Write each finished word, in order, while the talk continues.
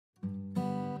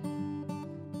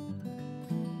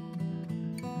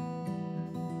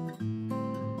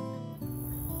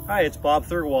Hi, it's Bob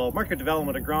Thirwall, Market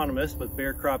Development Agronomist with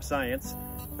Bayer Crop Science.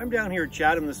 I'm down here at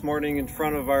Chatham this morning in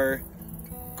front of our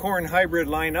corn hybrid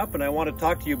lineup, and I want to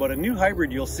talk to you about a new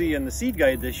hybrid you'll see in the seed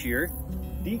guide this year,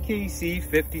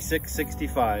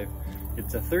 DKC56-65.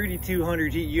 It's a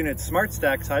 3200 heat unit Smart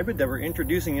Stacks hybrid that we're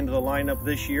introducing into the lineup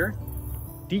this year.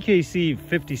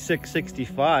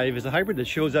 DKC56-65 is a hybrid that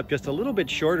shows up just a little bit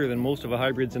shorter than most of the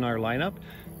hybrids in our lineup.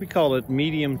 We call it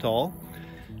medium tall.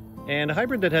 And a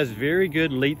hybrid that has very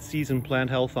good late season plant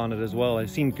health on it as well.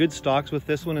 I've seen good stalks with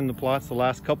this one in the plots the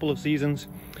last couple of seasons.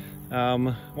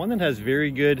 One that has very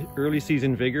good early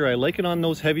season vigor. I like it on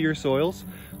those heavier soils.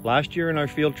 Last year in our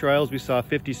field trials we saw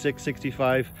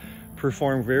 56-65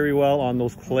 perform very well on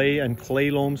those clay and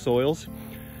clay loam soils.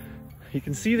 You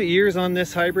can see the ears on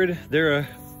this hybrid. They're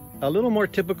a little more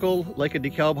typical, like a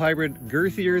DEKALB hybrid,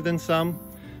 girthier than some,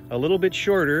 a little bit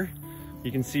shorter.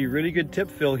 You can see really good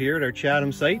tip fill here at our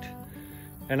Chatham site,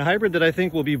 and a hybrid that I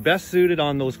think will be best suited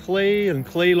on those clay and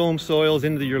clay loam soils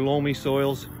into your loamy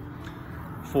soils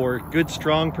for good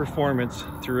strong performance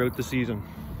throughout the season.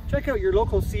 Check out your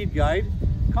local seed guide,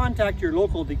 contact your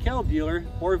local DEKALB dealer,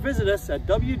 or visit us at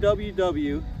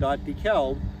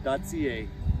www.dekalb.ca.